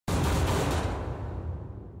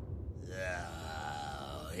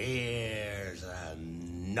here's a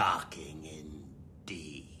knocking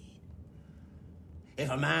indeed. If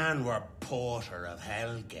a man were porter of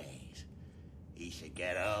Hellgate, he should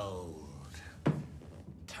get old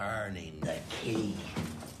turning the key.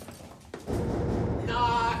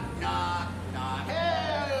 Knock, knock, knock.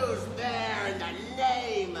 Who's there in the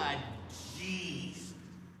name of Jesus?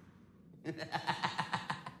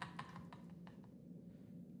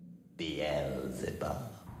 Beelzebub.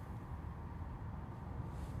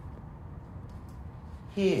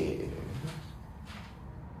 Here's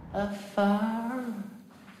a farmer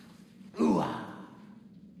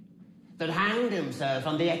that hanged himself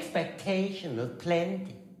on the expectation of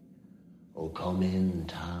plenty. Oh, come in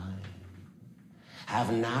time.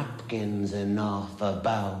 Have napkins enough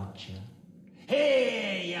about you.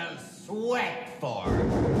 Here you'll sweat for it.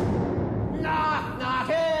 Knock, knock,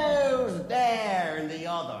 who's there in the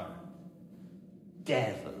other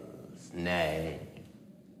devil's name?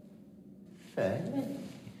 Faith.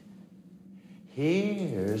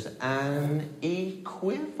 Here's an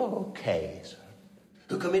equivocator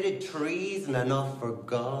who committed treason enough for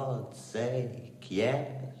God's sake,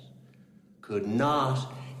 yes, could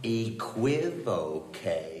not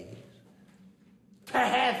equivocate to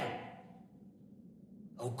heaven.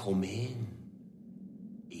 Oh, come in,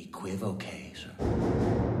 equivocator.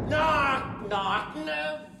 Knock, knock,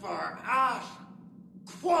 never ask.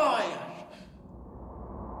 Quiet.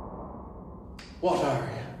 What are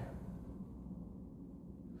you?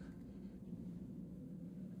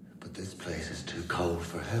 But this place is too cold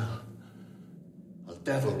for hell. I'll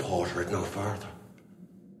devil porter it no further.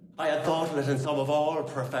 I had thought of it in some of all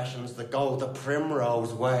professions that go the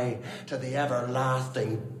primrose way to the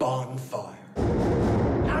everlasting bonfire.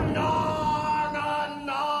 Anon,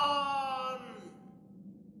 anon!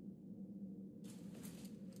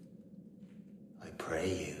 I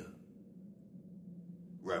pray you,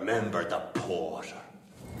 remember the porter.